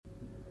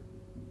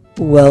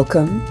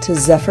Welcome to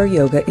Zephyr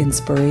Yoga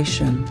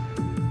Inspiration.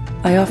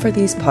 I offer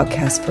these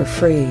podcasts for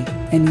free,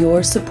 and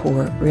your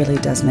support really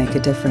does make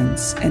a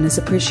difference and is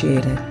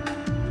appreciated.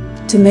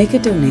 To make a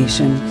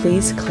donation,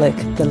 please click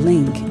the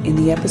link in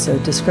the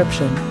episode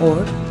description or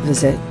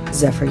visit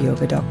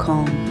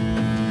zephyryoga.com.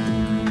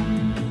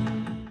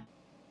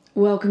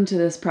 Welcome to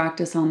this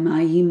practice on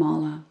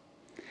Mayiyamala.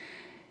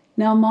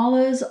 Now,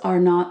 malas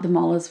are not the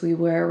malas we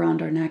wear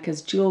around our neck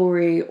as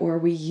jewelry or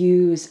we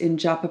use in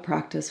japa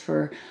practice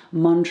for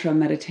mantra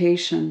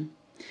meditation.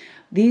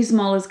 These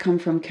malas come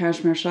from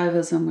Kashmir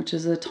Shaivism, which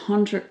is a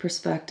tantric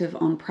perspective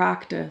on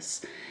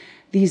practice.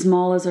 These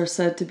malas are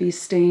said to be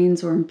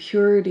stains or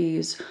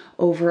impurities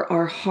over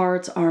our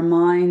hearts, our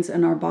minds,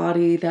 and our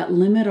body that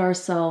limit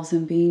ourselves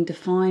in being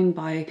defined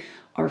by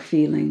our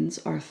feelings,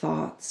 our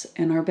thoughts,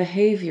 and our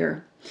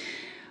behavior.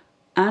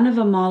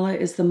 Anavamala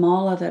is the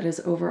mala that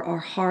is over our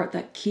heart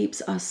that keeps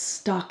us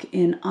stuck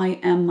in I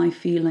am my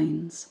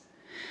feelings.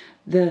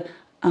 The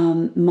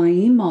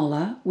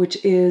Mayiyamala,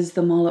 which is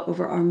the mala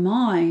over our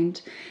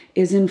mind,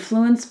 is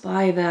influenced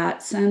by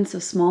that sense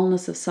of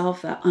smallness of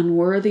self, that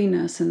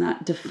unworthiness, and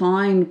that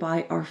defined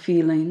by our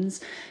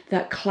feelings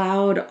that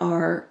cloud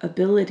our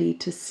ability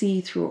to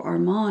see through our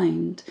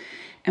mind.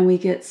 And we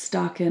get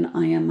stuck in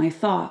I am my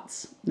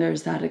thoughts.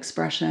 There's that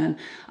expression,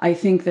 I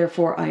think,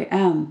 therefore I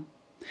am.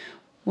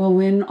 Well,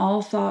 when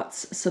all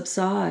thoughts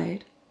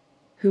subside,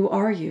 who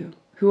are you?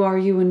 Who are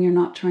you when you're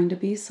not trying to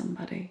be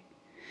somebody?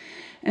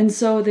 And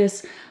so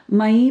this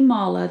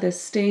Mayiyamala, this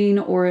stain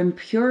or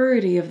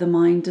impurity of the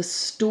mind,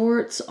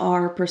 distorts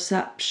our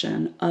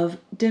perception of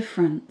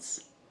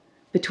difference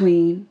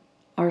between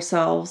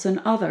ourselves and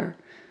other,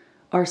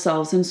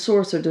 ourselves and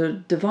source or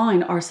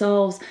divine,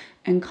 ourselves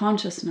and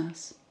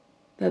consciousness.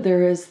 That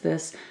there is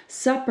this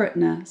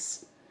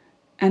separateness,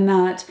 and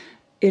that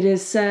it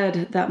is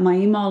said that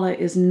Mayiyamala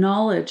is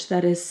knowledge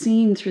that is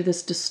seen through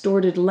this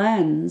distorted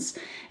lens,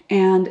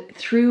 and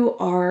through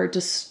our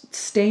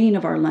stain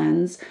of our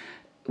lens,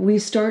 we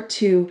start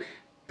to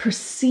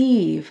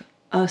perceive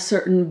a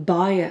certain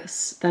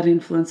bias that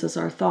influences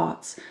our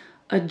thoughts,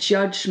 a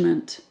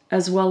judgment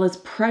as well as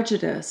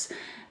prejudice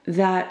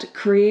that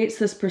creates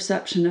this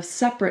perception of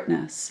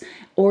separateness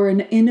or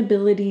an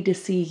inability to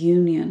see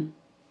union.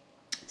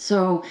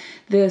 So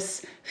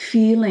this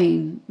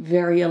feeling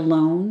very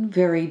alone,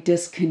 very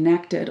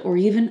disconnected, or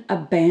even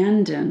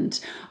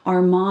abandoned,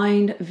 our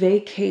mind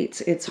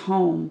vacates its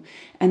home.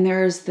 And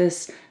there's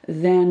this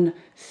then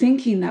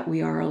thinking that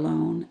we are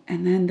alone,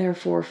 and then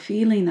therefore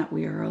feeling that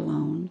we are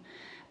alone.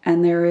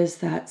 And there is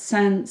that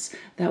sense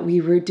that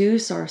we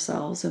reduce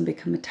ourselves and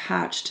become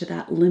attached to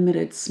that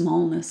limited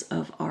smallness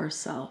of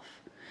ourself.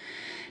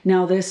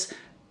 Now this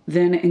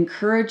then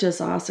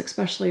encourages us,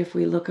 especially if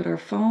we look at our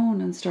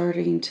phone and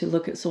starting to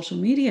look at social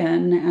media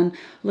and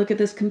look at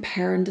this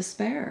compare and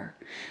despair.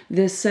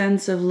 This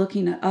sense of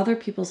looking at other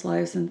people's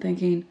lives and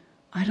thinking,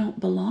 I don't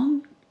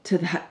belong to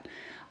that.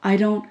 I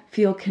don't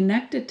feel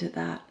connected to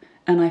that.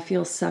 And I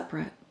feel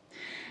separate.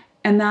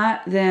 And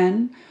that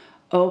then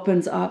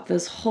opens up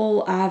this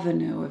whole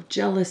avenue of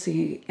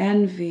jealousy,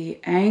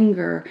 envy,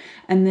 anger,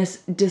 and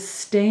this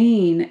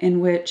disdain in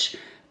which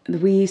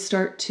we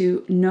start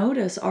to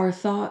notice our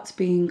thoughts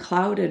being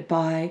clouded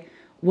by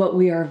what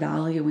we are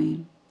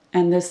valuing.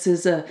 And this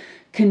is a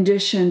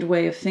conditioned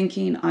way of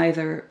thinking,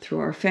 either through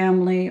our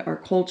family, our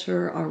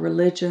culture, our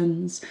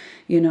religions,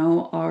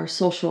 our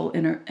social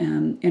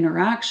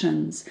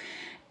interactions.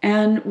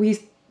 And we,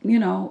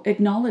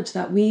 acknowledge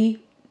that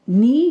we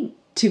need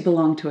to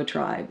belong to a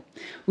tribe.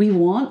 We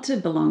want to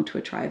belong to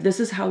a tribe. This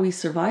is how we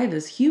survive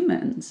as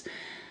humans.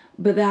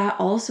 But that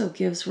also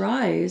gives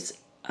rise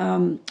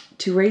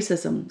to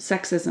racism,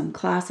 sexism,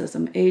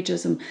 classism,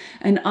 ageism,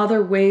 and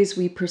other ways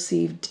we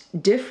perceive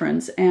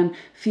difference and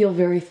feel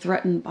very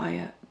threatened by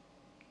it.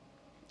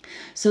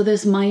 So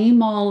this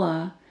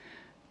Mayiyamala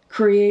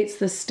creates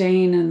the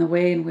stain in the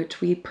way in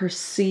which we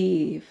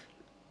perceive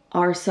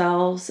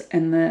ourselves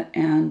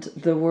and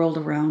the world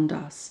around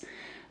us.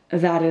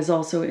 That is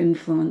also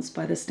influenced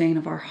by the stain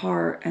of our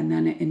heart, and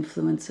then it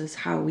influences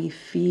how we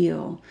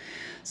feel.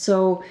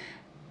 So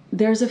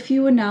there's a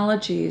few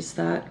analogies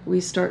that we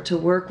start to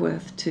work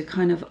with to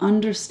kind of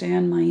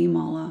understand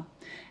Mayiyamala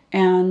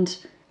and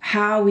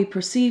how we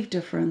perceive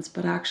difference,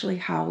 but actually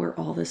how we're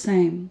all the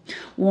same.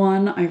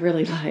 One I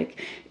really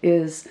like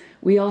is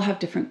we all have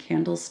different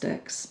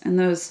candlesticks, and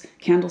those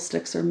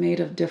candlesticks are made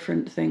of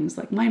different things.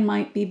 Like mine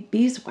might be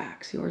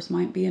beeswax, yours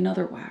might be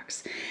another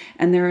wax.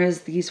 And there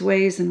is these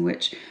ways in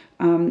which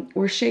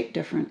we're shaped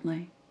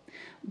differently.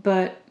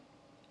 But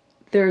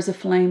there's a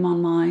flame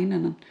on mine,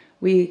 and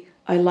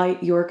I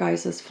light your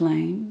guys'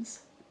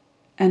 flames.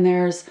 And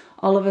there's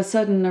all of a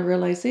sudden a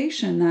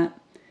realization that,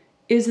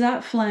 is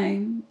that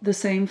flame the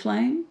same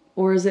flame?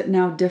 Or is it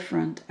now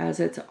different as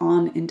it's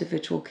on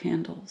individual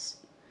candles?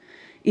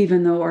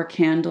 Even though our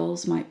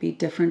candles might be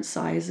different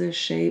sizes,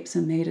 shapes,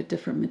 and made of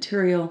different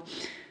material,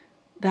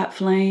 that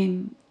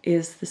flame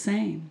is the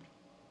same.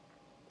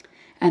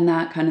 And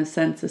that kind of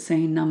sense of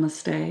saying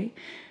namaste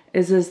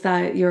is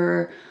that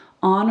you're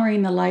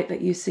honoring the light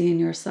that you see in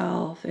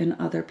yourself, in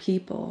other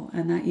people,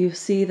 and that you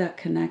see that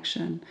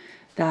connection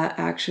that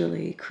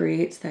actually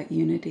creates that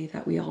unity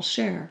that we all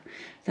share,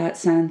 that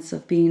sense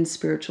of being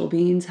spiritual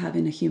beings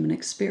having a human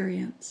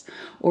experience,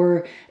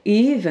 or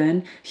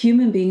even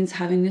human beings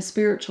having a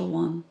spiritual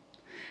one.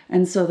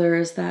 And so there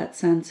is that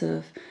sense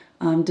of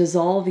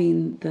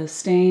dissolving the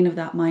stain of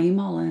that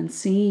Mayiyamala and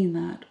seeing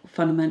that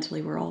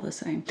fundamentally we're all the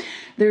same.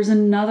 There's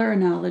another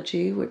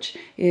analogy, which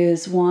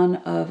is one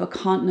of a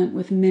continent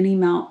with many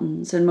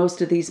mountains, and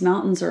most of these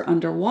mountains are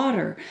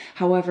underwater.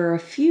 However, a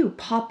few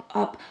pop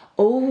up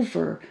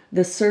over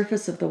the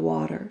surface of the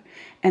water,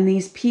 and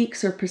these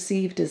peaks are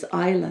perceived as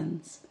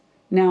islands.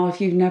 Now,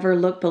 if you've never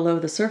looked below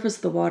the surface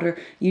of the water,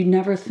 you'd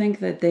never think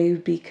that they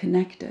would be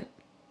connected.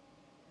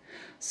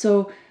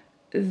 So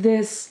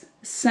this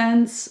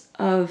sense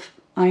of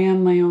I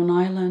am my own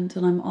island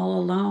and I'm all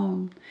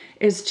alone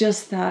is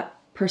just that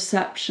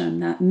perception,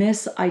 that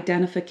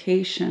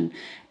misidentification,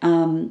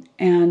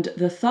 and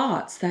the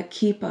thoughts that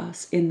keep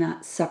us in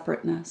that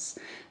separateness,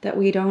 that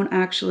we don't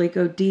actually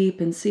go deep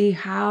and see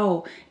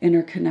how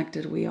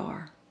interconnected we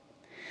are.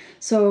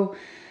 So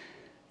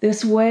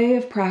this way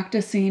of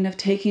practicing, of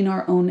taking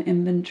our own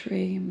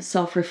inventory,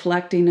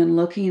 self-reflecting and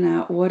looking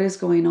at what is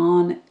going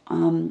on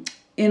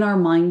in our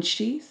mind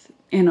sheath,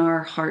 in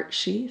our heart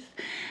sheath,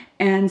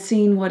 and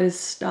seeing what is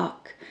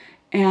stuck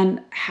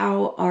and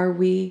how are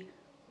we,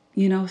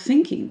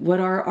 thinking? What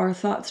are our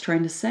thoughts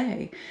trying to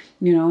say?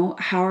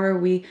 How are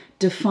we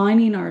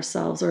defining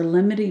ourselves or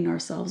limiting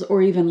ourselves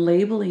or even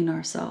labeling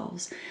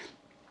ourselves?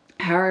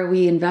 How are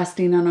we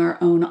investing in our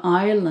own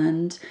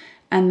island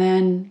and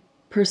then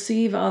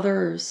perceive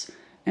others,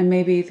 and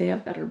maybe they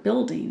have better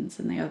buildings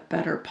and they have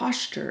better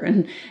posture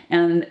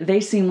and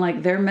they seem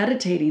like they're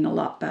meditating a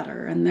lot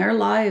better, and their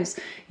lives,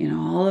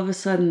 all of a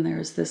sudden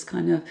there's this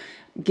kind of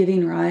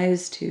giving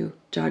rise to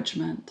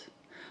judgment,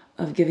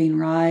 of giving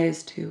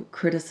rise to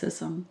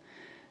criticism.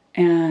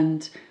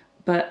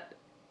 But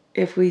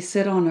if we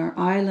sit on our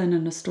island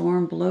and a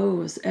storm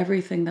blows,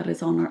 everything that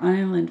is on our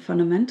island,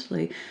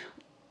 fundamentally,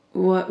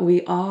 what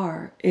we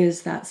are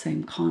is that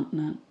same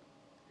continent.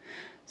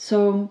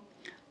 So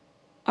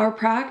our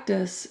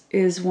practice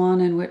is one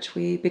in which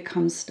we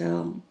become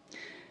still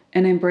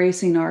and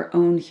embracing our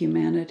own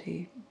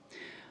humanity.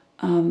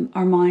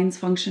 Our mind's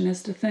function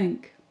is to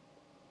think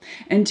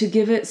and to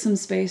give it some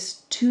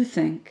space to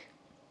think,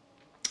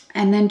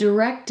 and then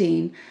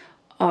directing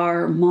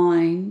our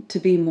mind to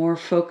be more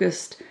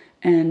focused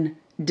and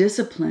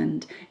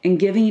disciplined and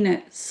giving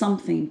it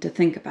something to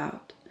think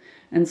about.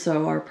 And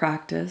so our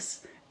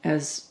practice,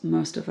 as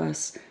most of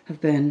us have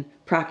been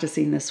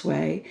practicing this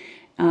way,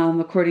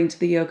 according to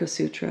the Yoga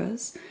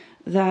Sutras,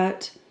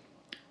 that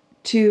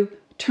to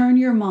turn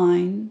your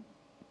mind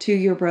to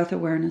your breath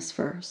awareness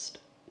first.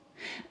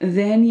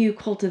 Then you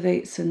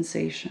cultivate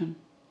sensation.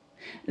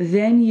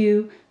 Then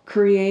you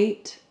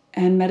create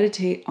and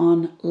meditate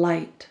on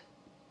light.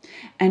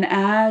 And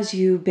as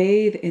you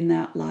bathe in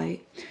that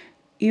light,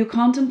 you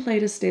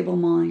contemplate a stable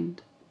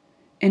mind.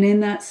 And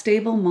in that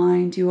stable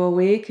mind, you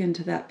awaken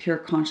to that pure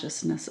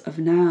consciousness of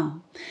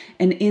now.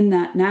 And in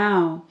that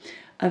now,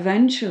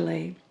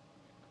 eventually,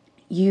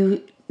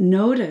 you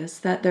notice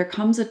that there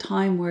comes a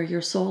time where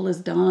your soul is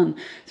done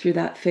through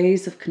that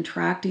phase of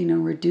contracting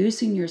and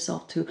reducing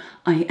yourself to,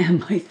 I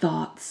am my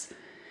thoughts.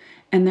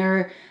 And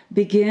there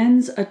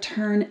begins a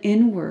turn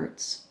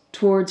inwards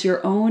towards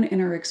your own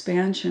inner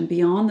expansion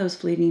beyond those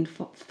fleeting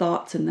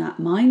thoughts and that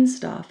mind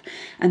stuff.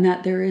 And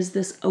that there is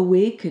this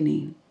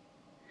awakening.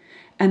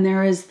 And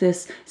there is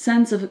this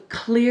sense of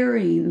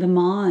clearing the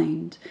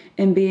mind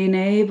and being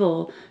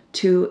able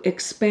to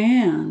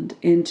expand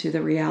into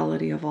the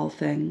reality of all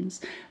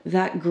things,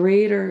 that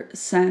greater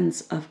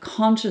sense of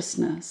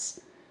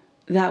consciousness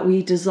that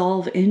we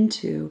dissolve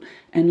into,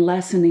 and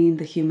lessening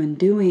the human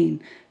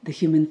doing, the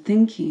human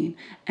thinking,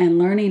 and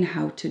learning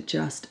how to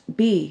just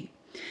be.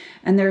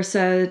 And there is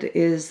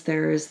this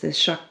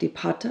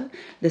Shaktipata,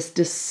 this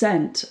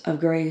descent of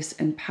grace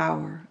and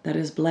power that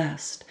is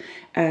blessed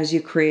as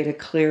you create a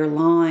clear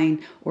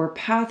line or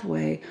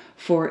pathway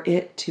for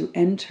it to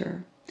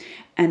enter.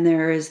 And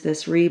there is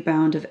this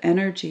rebound of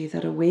energy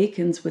that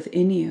awakens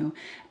within you,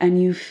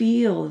 and you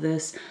feel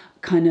this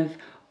kind of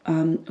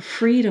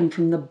freedom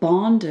from the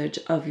bondage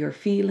of your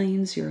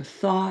feelings, your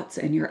thoughts,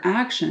 and your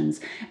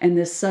actions. And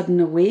this sudden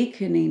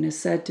awakening is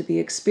said to be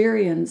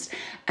experienced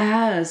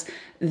as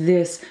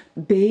this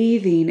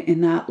bathing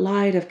in that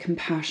light of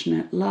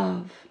compassionate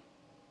love.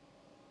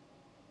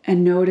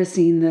 And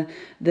noticing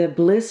the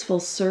blissful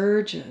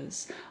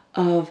surges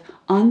of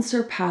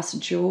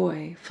unsurpassed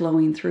joy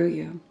flowing through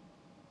you.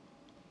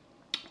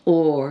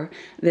 Or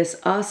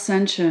this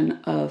ascension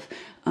of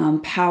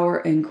power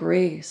and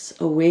grace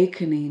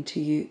awakening to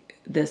you,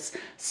 this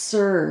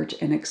surge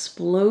and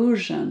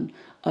explosion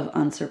of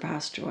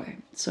unsurpassed joy.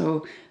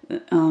 So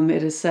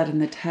it is said in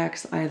the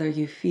text, either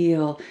you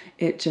feel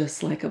it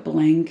just like a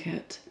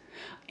blanket,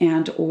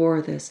 and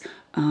or this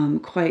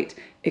quite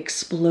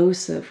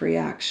explosive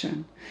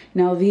reaction.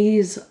 Now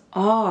these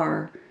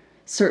are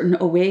certain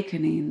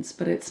awakenings,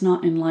 but it's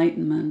not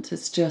enlightenment.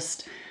 It's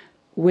just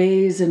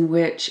ways in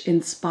which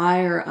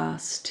inspire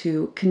us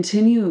to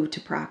continue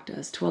to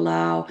practice, to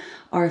allow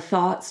our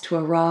thoughts to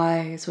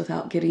arise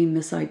without getting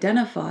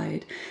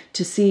misidentified,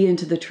 to see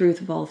into the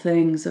truth of all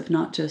things, of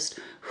not just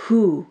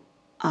who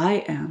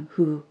I am,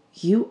 who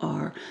you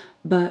are,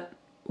 but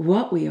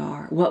what we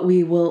are, what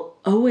we will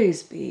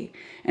always be.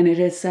 And it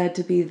is said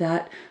to be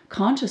that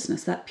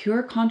consciousness, that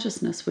pure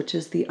consciousness, which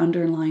is the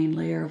underlying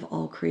layer of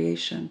all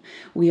creation.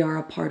 We are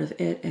a part of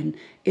it, and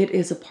it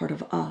is a part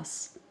of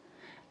us.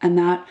 And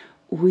that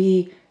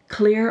we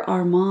clear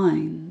our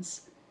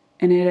minds,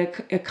 and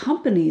it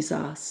accompanies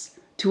us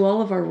to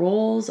all of our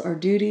roles, our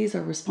duties,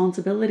 our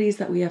responsibilities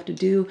that we have to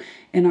do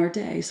in our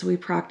day. So we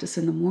practice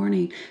in the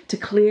morning to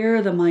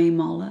clear the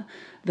Mayiyamala,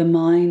 the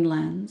mind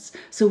lens,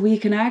 so we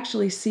can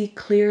actually see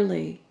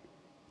clearly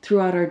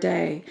throughout our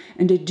day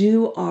and to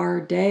do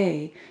our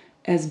day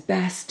as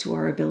best to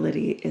our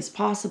ability as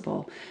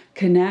possible,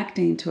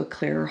 connecting to a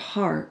clearer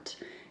heart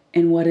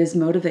in what is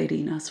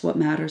motivating us, what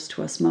matters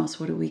to us most,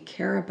 what do we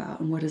care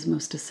about, and what is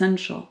most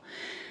essential.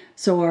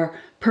 So our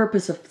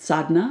purpose of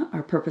sadhana,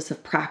 our purpose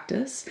of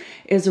practice,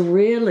 is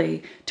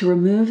really to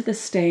remove the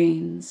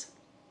stains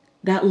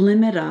that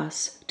limit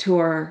us to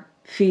our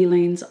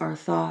feelings, our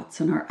thoughts,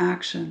 and our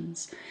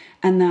actions,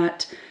 and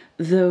that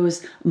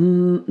those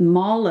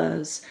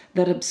malas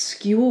that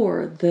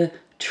obscure the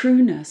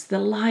trueness, the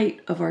light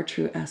of our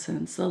true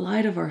essence, the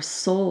light of our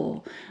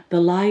soul,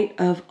 the light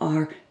of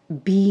our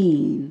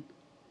being.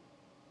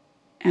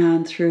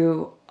 And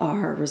through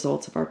our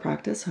results of our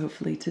practice,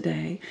 hopefully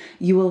today,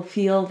 you will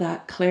feel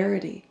that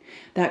clarity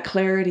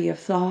of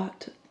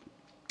thought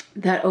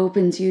that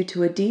opens you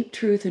to a deep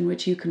truth in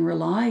which you can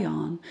rely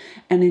on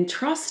and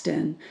entrust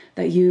in,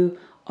 that you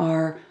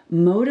are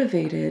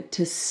motivated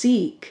to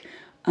seek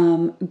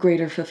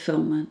greater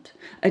fulfillment,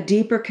 a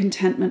deeper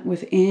contentment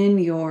within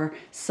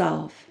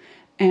yourself,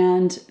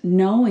 and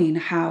knowing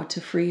how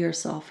to free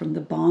yourself from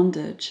the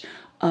bondage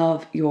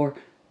of your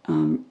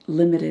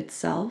limited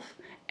self,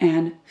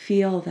 and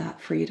feel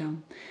that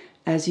freedom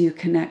as you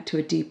connect to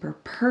a deeper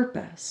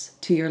purpose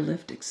to your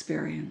lived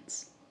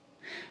experience.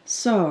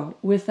 So,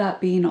 with that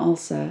being all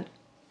said,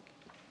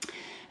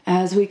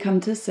 as we come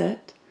to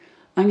sit,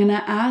 I'm going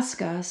to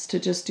ask us to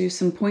just do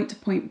some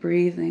point-to-point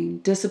breathing,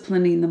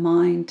 disciplining the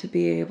mind to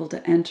be able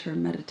to enter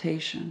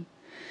meditation.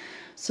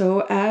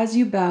 So as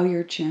you bow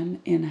your chin,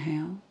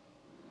 inhale.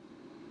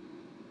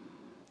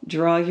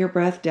 Draw your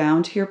breath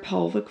down to your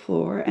pelvic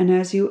floor, and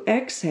as you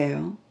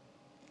exhale,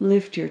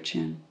 lift your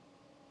chin.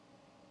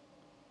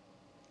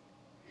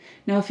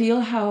 Now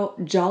feel how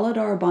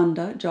Jaladhara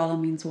Bandha, Jala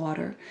means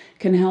water,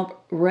 can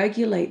help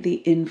regulate the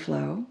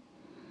inflow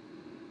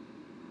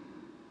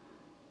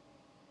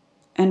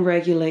and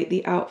regulate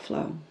the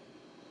outflow.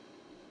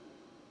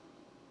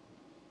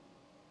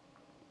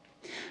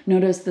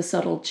 Notice the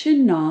subtle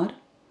chin nod,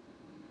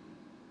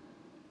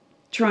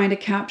 trying to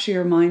capture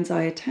your mind's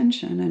eye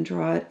attention and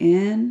draw it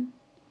in,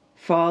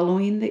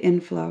 following the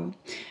inflow,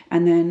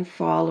 and then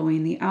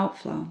following the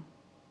outflow.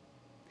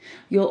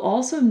 You'll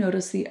also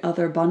notice the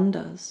other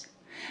bandhas.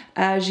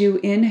 As you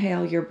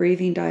inhale, your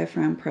breathing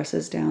diaphragm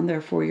presses down,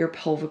 therefore your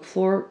pelvic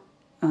floor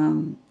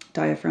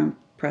diaphragm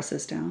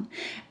presses down.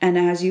 And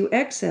as you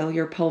exhale,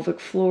 your pelvic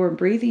floor and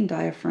breathing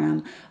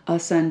diaphragm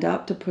ascend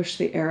up to push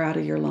the air out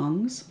of your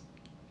lungs.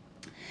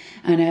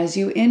 And as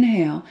you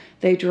inhale,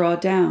 they draw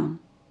down.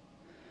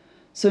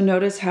 So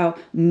notice how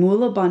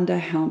Mula Bandha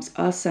helps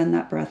us send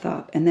that breath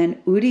up, and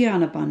then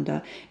Uddiyana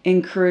Bandha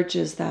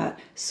encourages that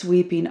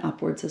sweeping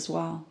upwards as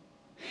well.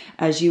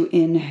 As you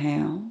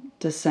inhale,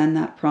 to send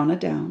that prana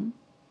down,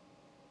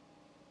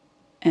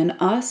 and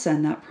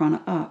ascend that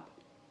prana up.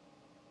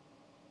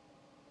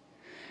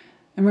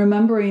 And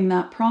remembering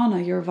that prana,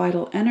 your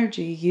vital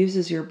energy,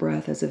 uses your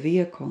breath as a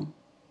vehicle.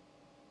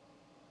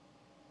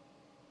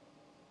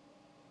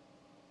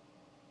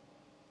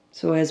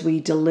 So as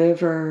we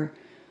deliver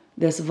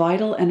this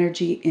vital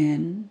energy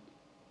in,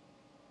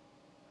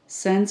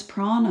 sense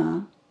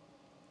prana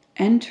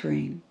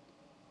entering.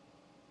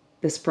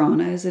 This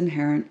prana is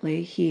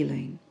inherently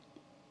healing,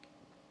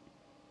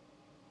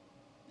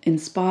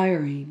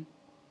 inspiring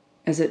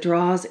as it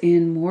draws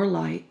in more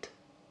light.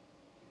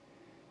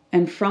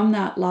 And from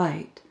that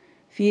light,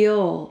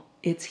 feel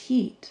its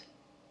heat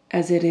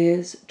as it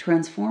is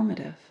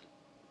transformative.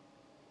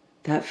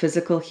 That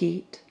physical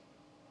heat,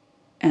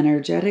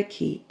 energetic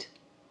heat,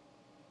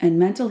 and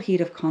mental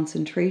heat of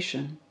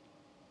concentration,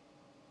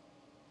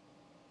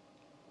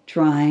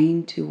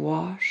 trying to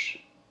wash,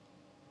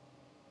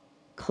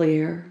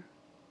 clear,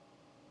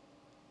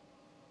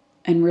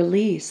 and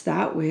release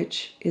that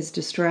which is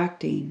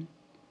distracting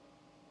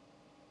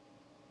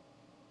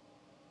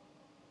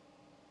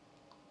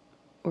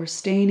or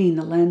staining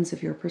the lens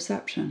of your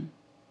perception.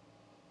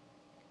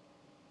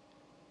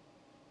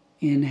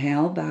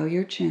 Inhale, bow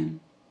your chin,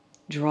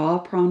 draw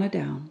prana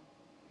down,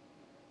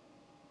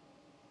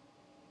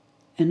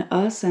 and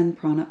ascend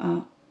prana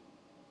up.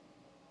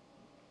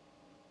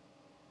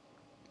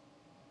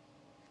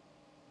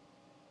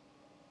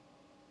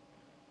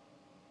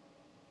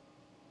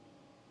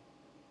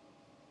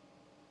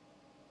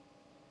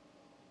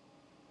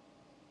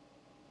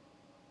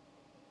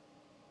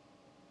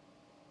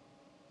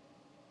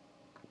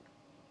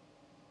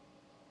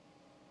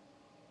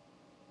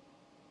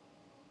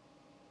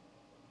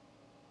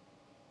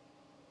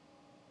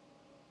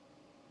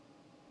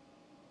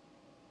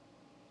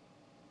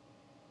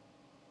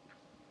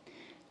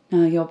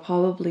 Now you'll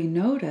probably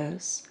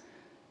notice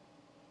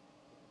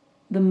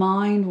the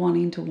mind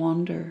wanting to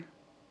wander,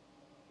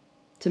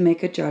 to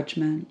make a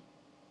judgment,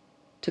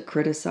 to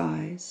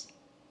criticize,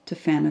 to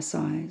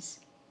fantasize.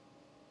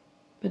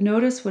 But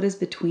notice what is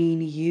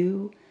between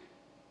you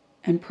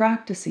and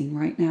practicing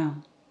right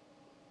now.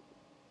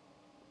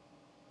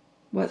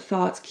 What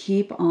thoughts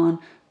keep on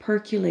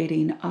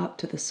percolating up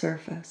to the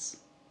surface?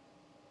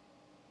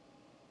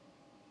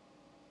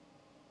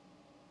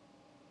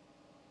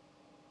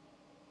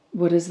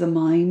 What is the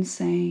mind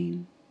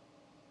saying?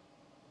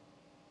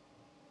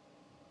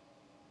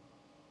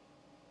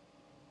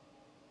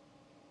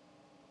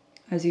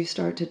 As you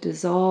start to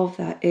dissolve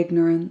that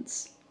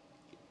ignorance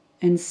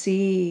and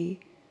see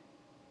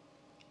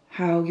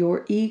how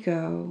your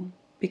ego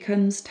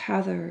becomes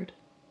tethered.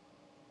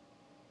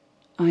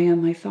 I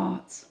am my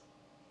thoughts.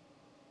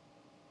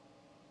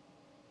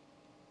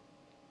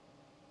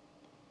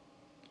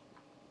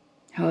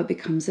 How it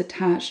becomes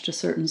attached to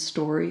certain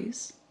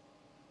stories.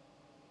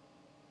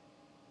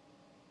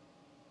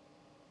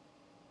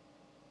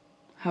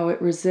 How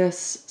it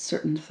resists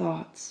certain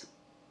thoughts.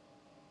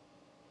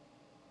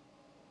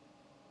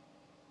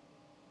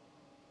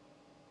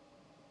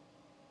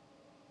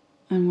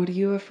 And what are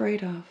you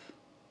afraid of?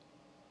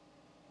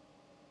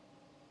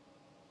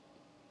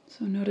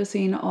 So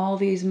noticing all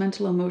these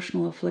mental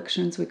emotional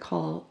afflictions we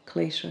call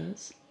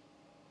kleshas.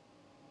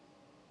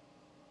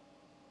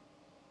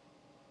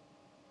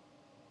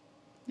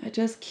 That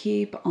just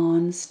keep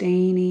on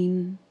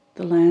staining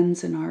the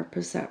lens in our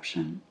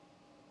perception.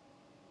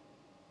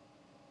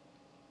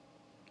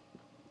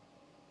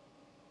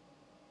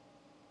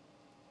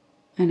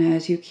 And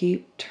as you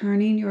keep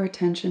turning your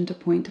attention to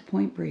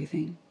point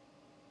breathing,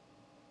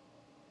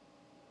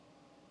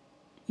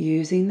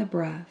 using the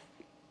breath,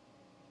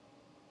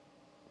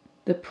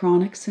 the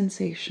pranic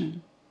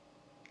sensation,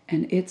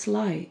 and its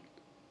light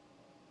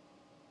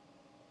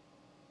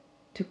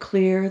to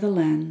clear the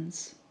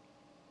lens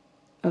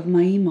of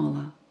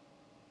Mayiyamala.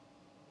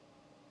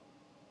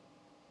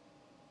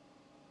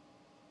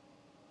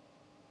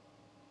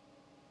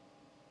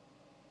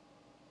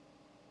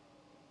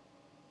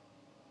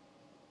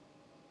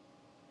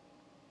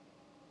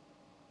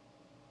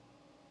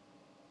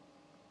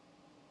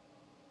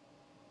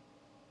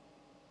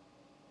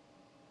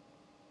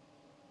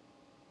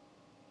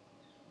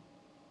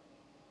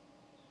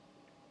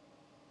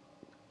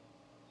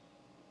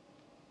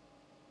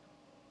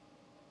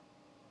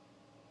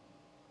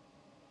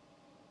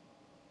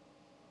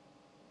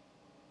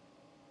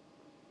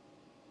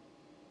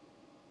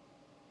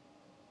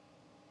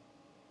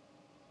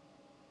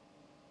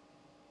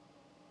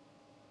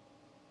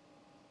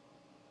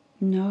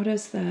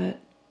 Notice that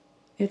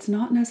it's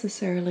not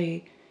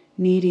necessarily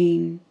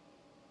needing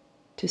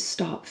to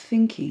stop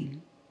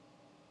thinking,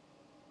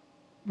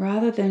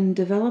 rather than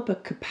develop a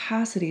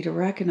capacity to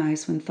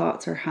recognize when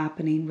thoughts are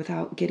happening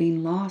without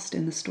getting lost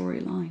in the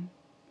storyline.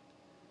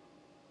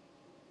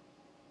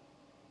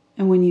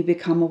 And when you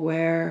become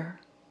aware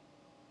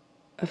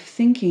of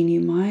thinking,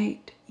 you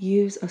might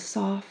use a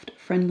soft,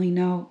 friendly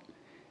note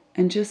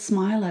and just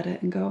smile at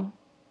it and go,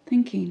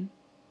 thinking,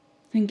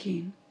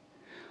 thinking.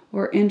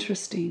 Or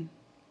interesting,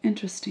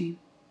 interesting.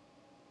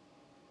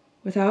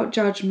 Without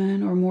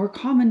judgment or more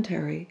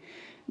commentary,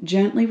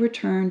 gently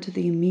return to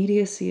the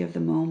immediacy of the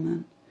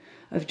moment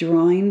of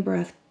drawing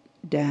breath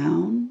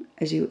down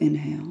as you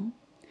inhale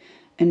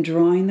and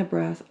drawing the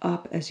breath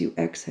up as you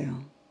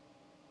exhale.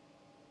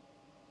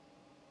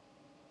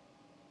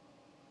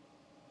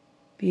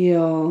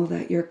 Feel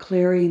that you're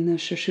clearing the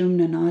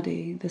Sushumna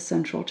Nadi, the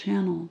central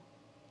channel,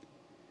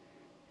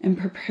 and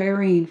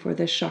preparing for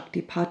this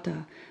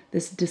Shaktipata,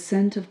 this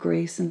descent of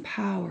grace and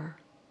power.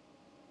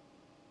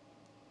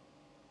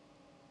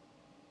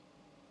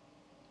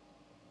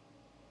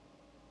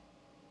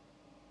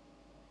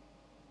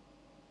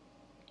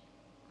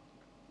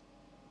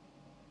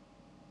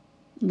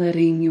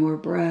 Letting your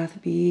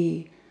breath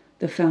be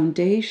the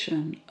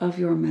foundation of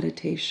your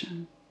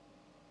meditation.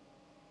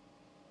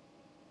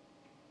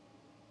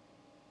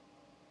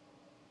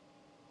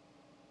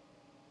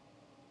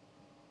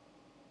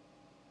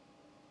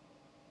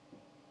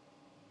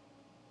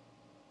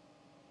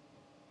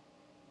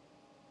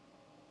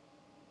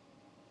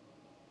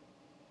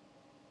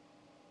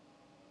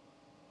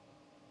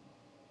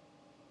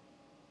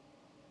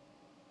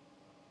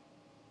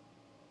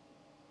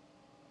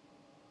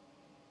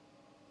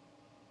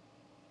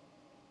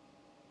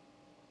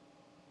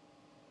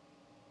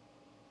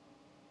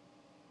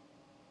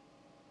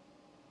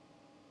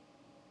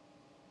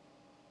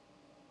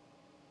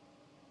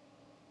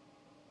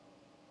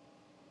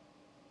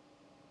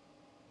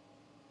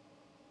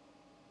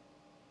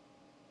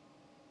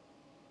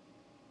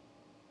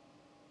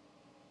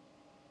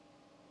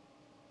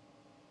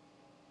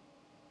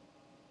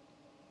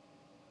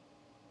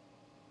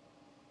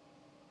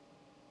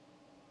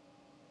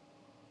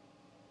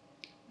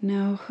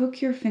 Now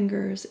hook your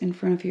fingers in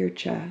front of your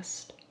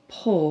chest.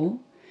 Pull,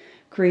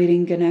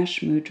 creating Ganesh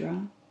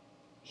Mudra.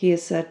 He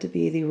is said to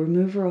be the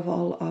remover of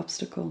all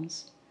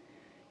obstacles.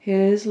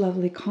 His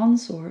lovely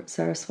consort,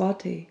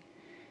 Saraswati,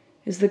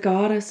 is the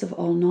goddess of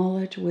all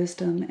knowledge,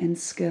 wisdom, and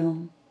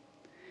skill.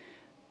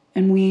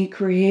 And we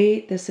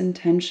create this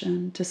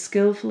intention to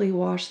skillfully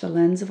wash the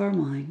lens of our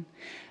mind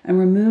and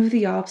remove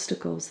the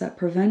obstacles that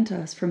prevent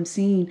us from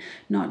seeing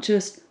not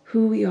just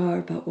who we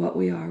are, but what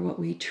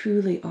we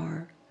truly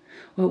are,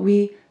 what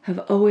we have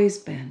always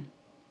been.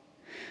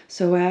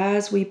 So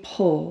as we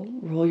pull,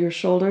 roll your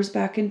shoulders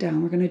back and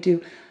down, we're going to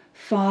do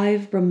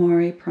 5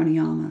 Brahmari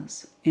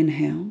pranayamas.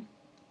 Inhale.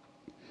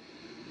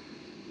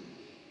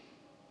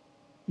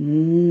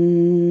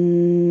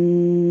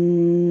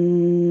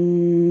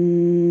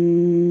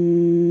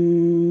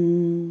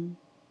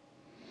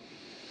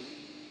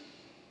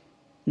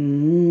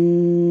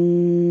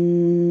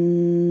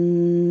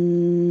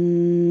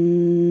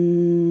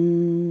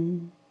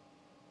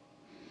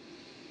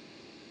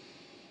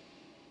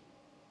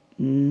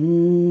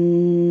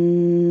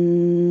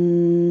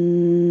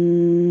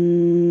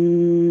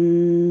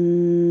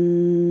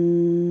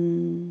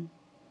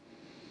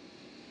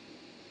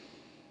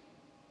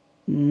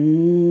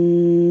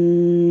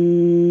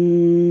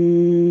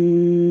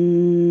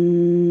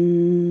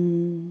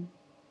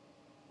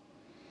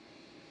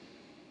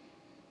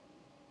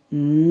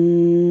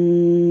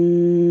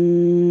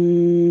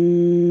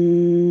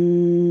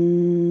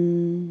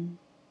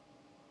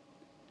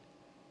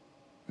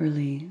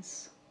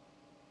 Release.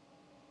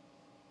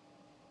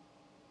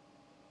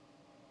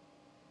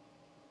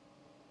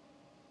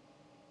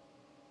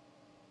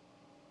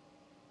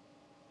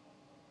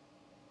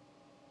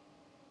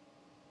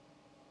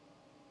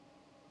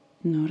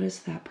 Notice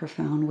that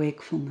profound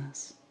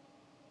wakefulness.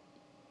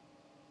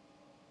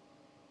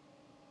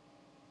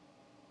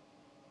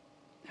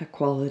 That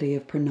quality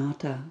of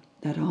pranata,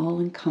 that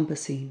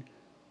all-encompassing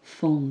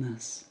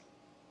fullness,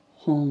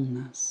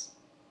 wholeness,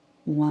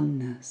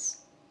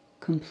 oneness,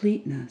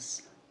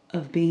 completeness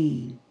of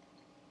being.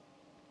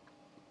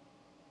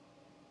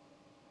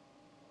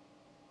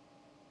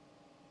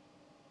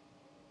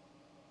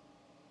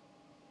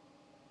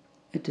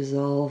 A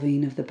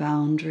dissolving of the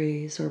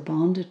boundaries or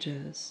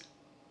bondages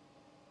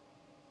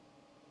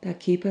that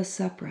keep us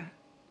separate.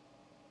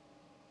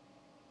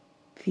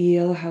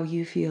 Feel how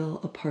you feel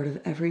a part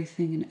of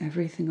everything and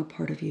everything a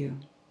part of you.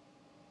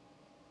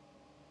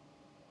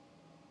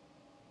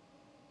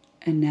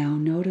 And now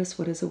notice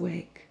what is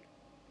awake.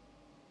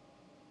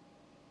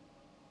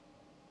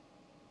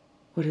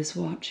 What is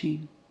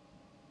watching?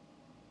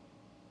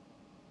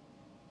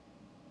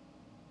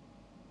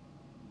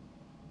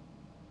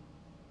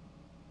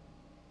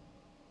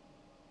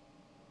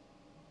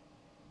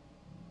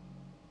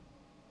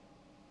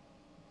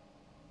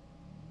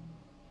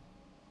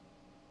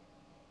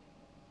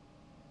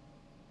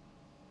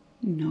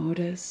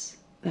 Notice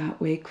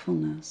that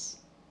wakefulness,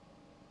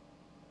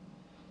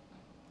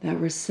 that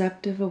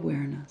receptive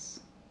awareness,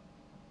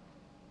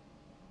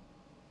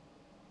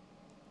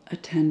 a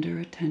tender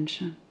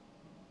attention.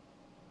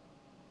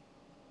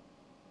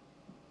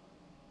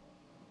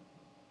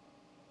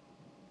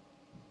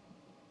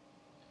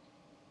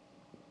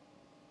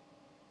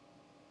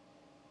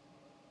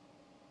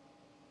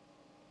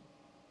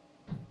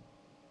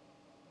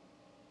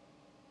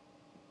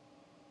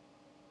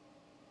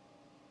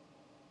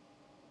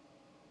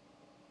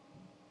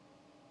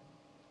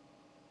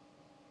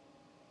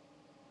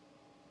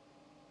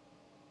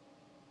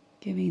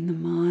 Giving the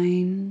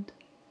mind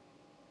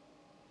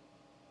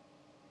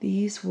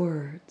these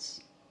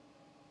words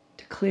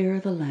to clear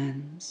the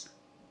lens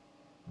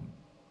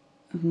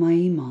of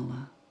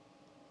Mayiyamala.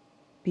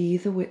 Be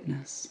the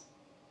witness.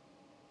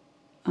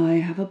 I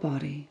have a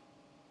body.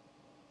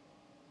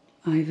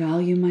 I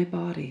value my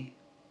body.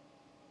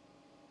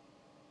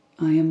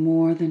 I am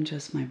more than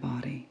just my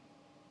body.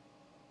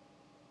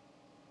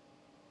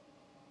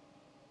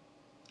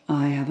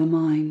 I have a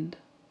mind.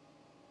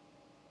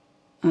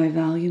 I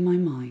value my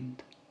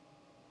mind,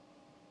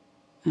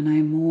 and I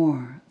am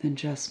more than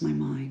just my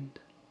mind.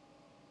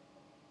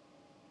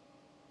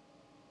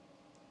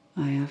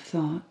 I have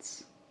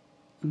thoughts,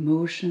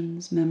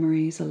 emotions,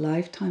 memories, a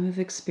lifetime of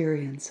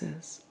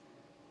experiences,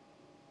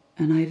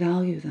 and I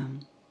value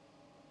them,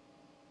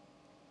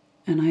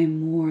 and I am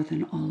more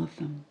than all of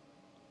them.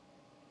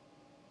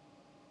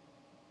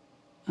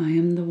 I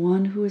am the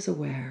one who is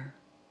aware.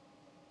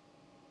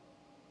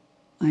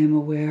 I am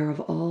aware of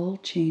all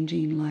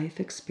changing life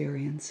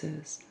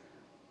experiences.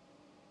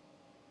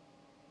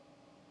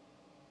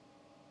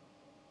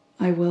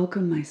 I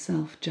welcome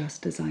myself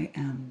just as I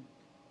am.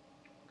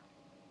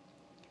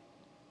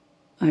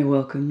 I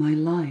welcome my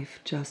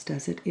life just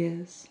as it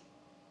is.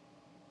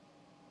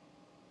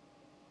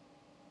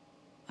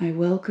 I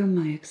welcome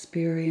my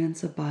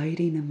experience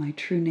abiding in my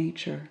true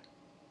nature,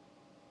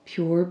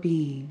 pure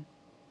being,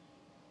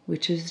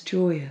 which is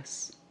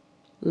joyous,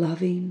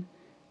 loving,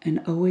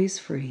 and always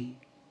free.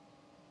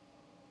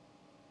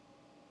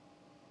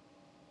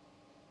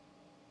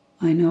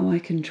 I know I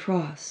can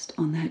trust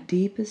on that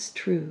deepest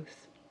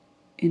truth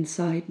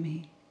inside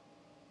me.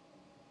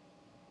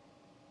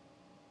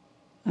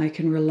 I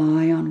can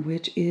rely on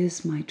which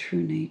is my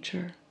true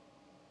nature.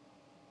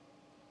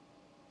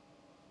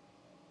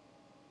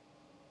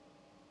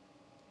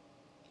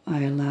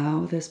 I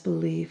allow this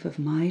belief of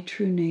my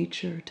true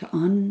nature to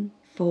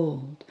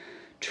unfold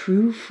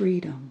true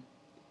freedom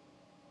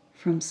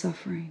from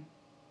suffering.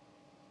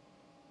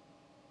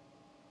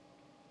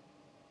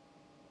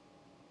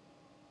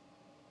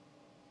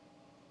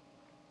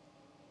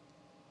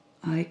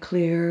 I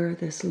clear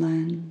this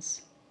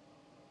lens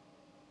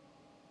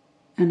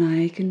and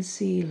I can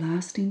see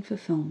lasting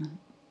fulfillment,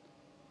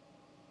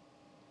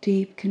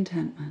 deep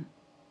contentment,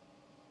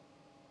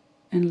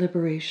 and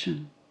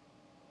liberation,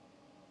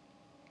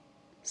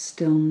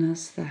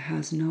 stillness that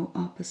has no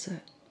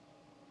opposite,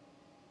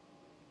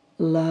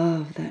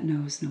 love that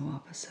knows no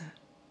opposite,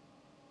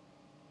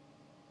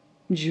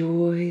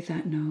 joy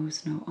that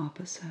knows no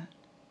opposite.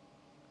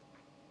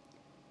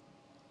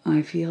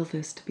 I feel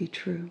this to be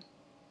true.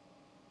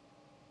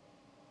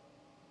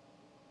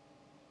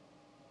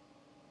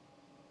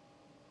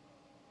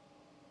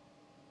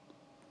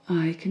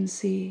 I can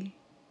see,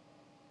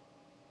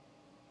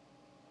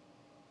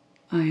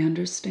 I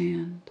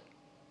understand.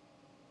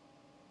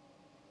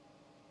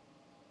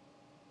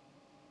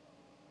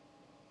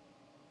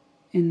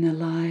 In the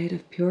light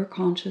of pure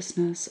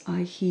consciousness,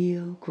 I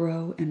heal,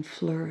 grow, and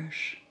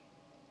flourish.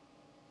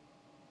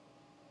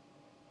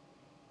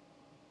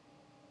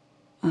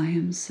 I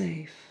am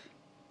safe.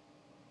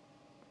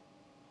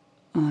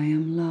 I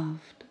am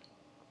loved.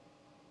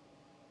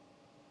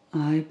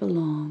 I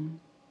belong.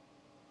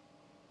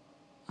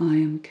 I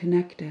am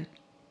connected.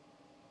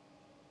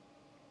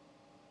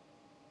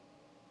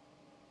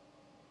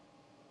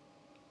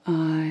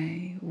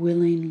 I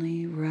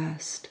willingly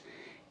rest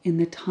in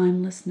the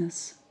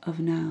timelessness of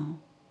now.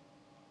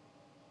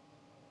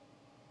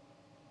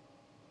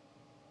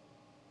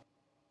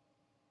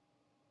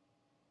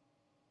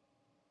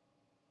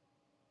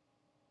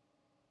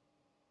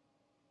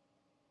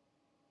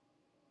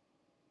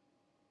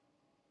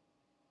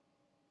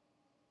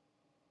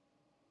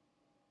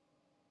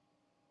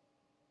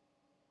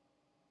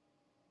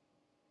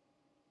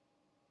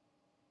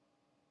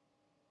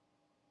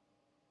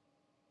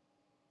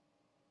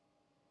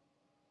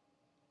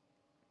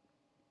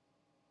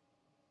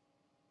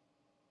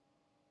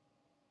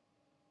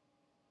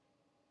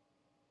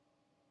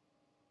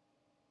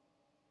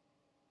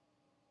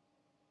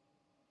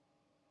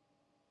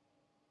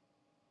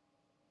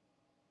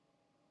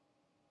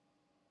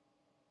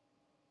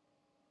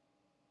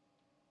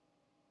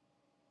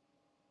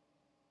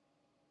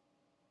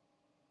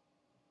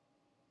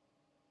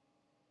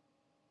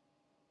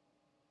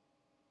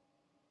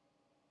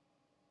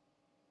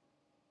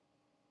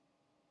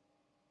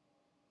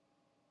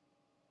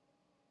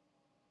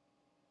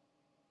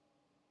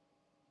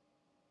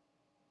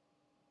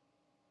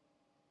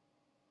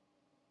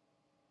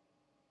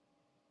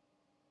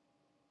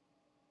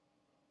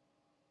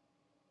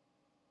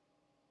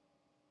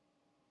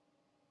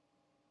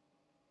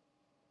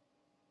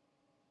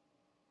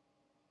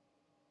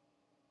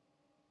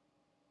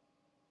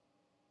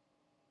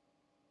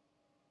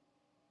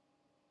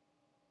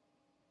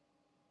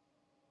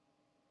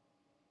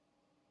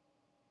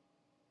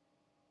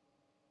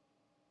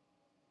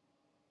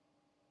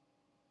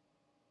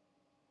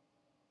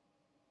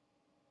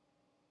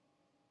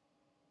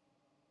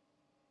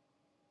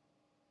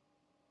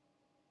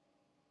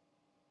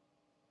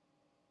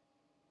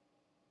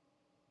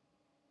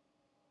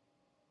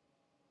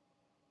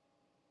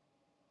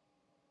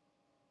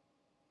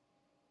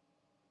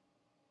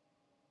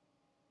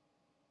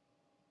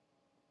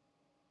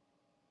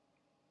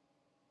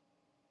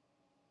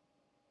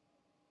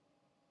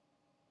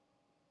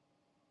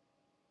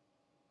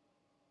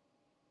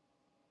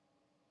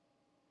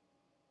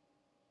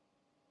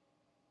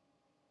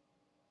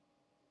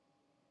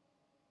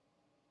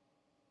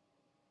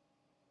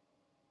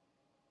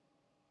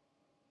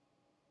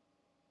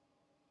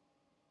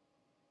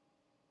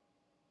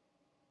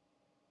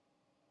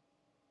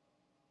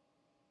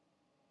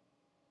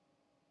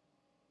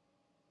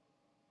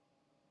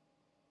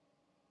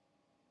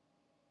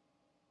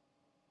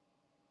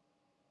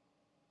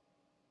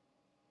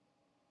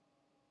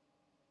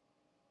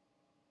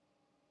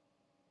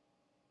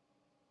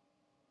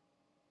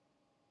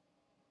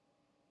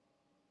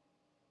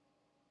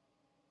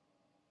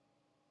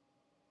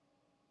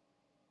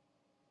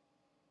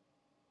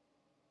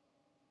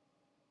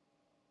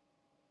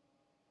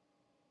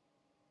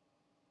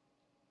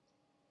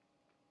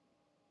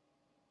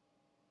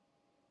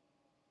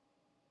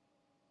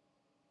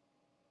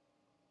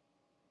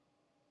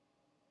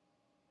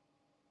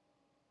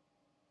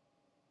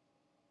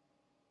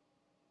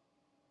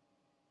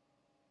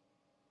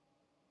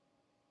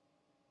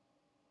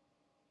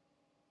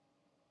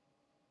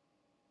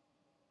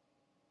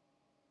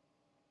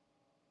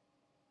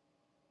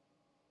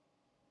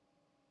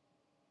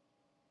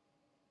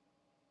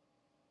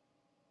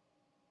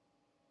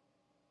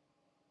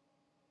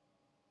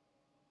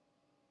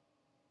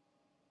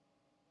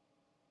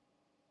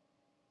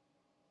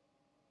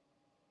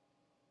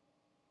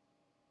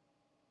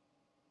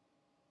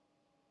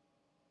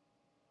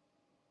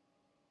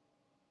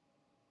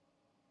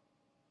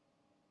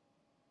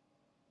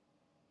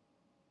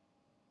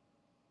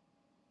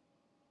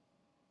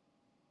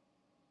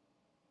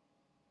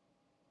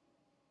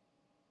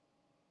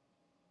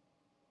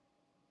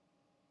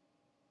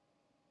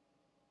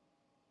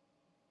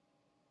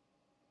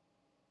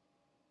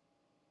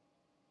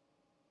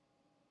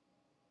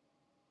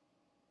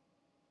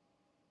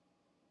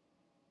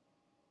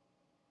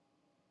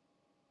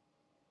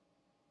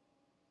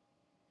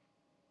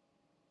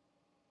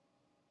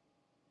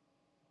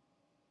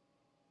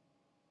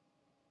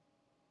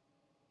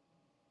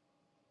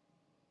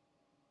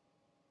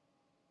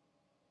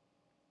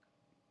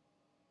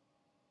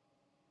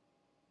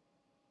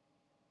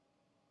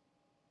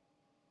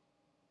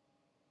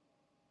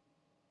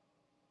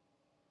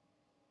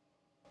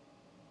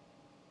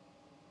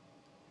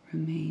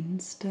 remain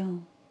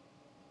still.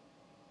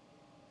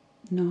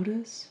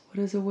 Notice what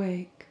is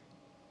awake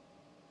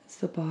as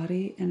the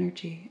body,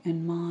 energy,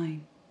 and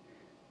mind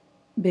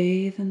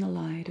bathe in the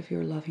light of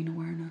your loving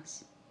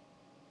awareness.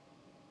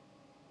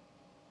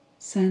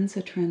 Sense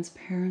a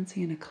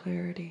transparency and a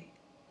clarity,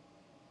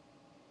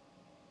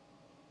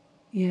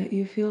 yet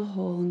you feel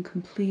whole and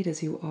complete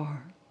as you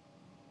are.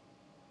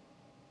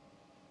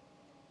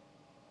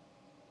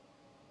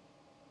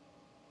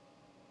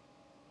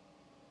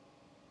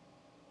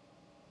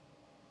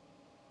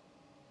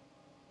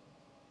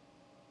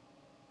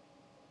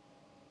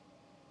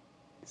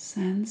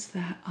 Sense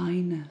that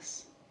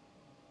I-ness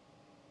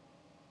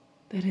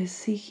that is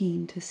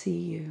seeking to see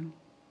you.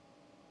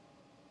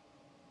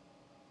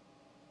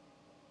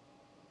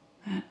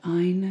 That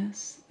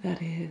I-ness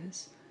that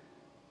is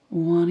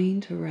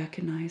wanting to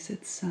recognize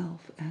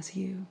itself as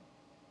you.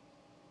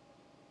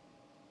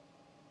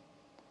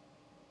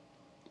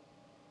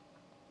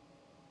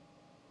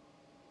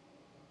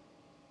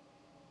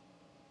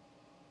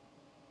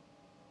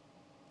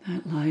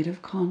 That light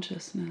of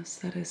consciousness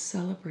that is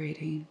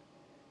celebrating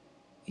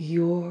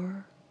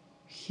your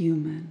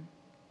human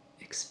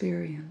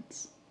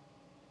experience.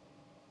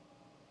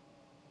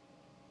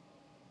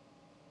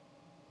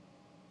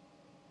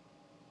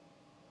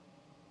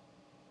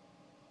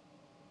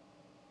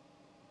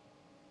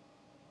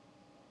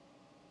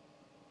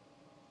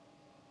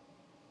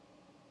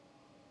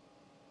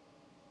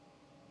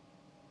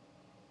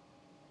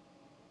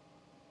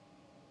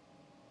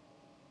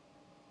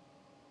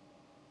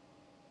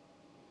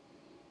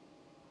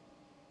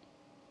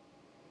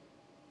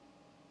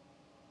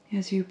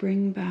 As you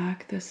bring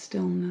back this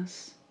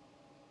stillness,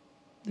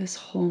 this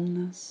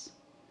wholeness,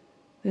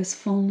 this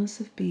fullness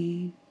of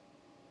being,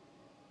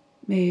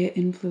 may it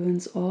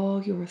influence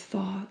all your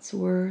thoughts,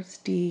 words,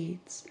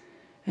 deeds,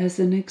 as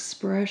an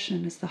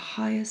expression as the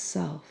highest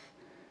self,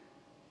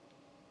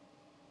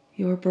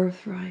 your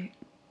birthright,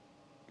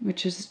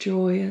 which is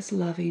joyous,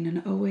 loving,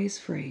 and always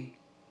free.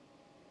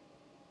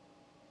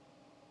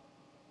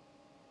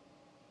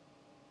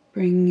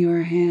 Bring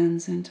your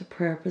hands into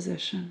prayer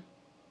position.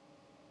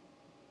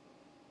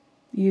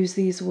 Use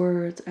these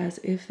words as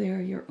if they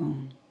are your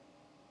own.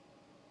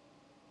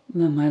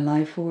 Let my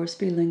life force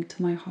be linked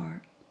to my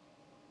heart.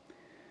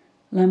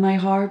 Let my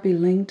heart be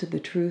linked to the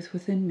truth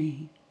within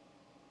me.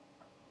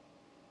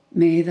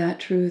 May that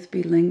truth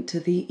be linked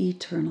to the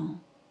eternal.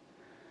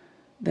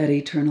 That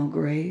eternal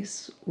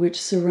grace which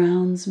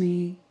surrounds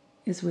me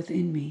is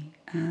within me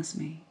as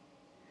me.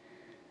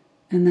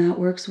 And that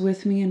works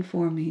with me and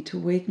for me to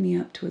wake me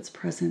up to its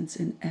presence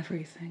in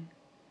everything,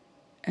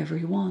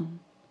 everyone.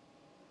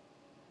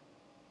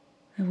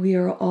 And we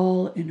are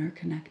all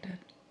interconnected.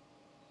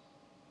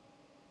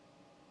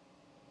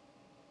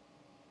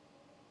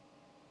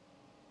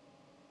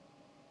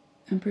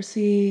 And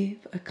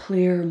perceive a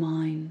clear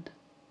mind,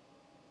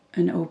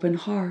 an open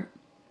heart,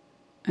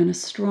 and a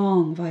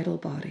strong, vital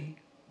body.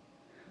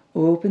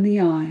 Open the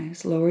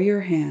eyes, lower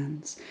your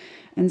hands,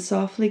 and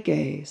softly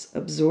gaze,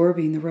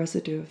 absorbing the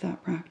residue of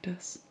that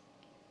practice.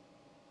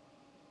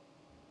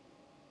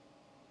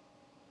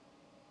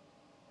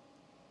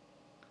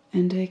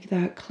 And take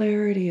that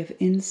clarity of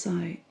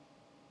insight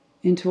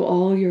into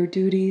all your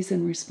duties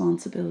and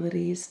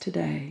responsibilities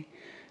today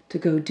to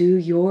go do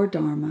your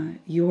Dharma,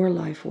 your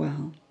life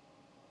well.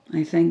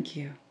 I thank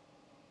you.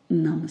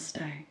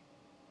 Namaste.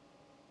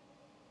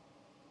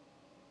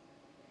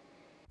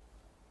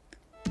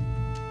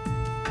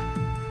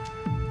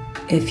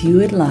 If you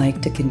would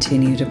like to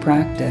continue to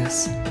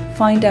practice,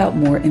 find out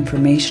more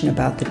information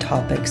about the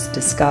topics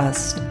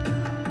discussed,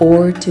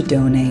 or to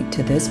donate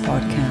to this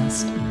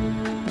podcast,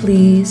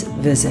 please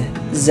visit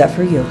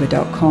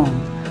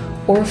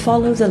zephyryoga.com or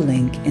follow the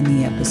link in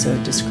the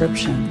episode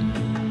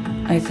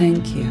description. I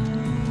thank you.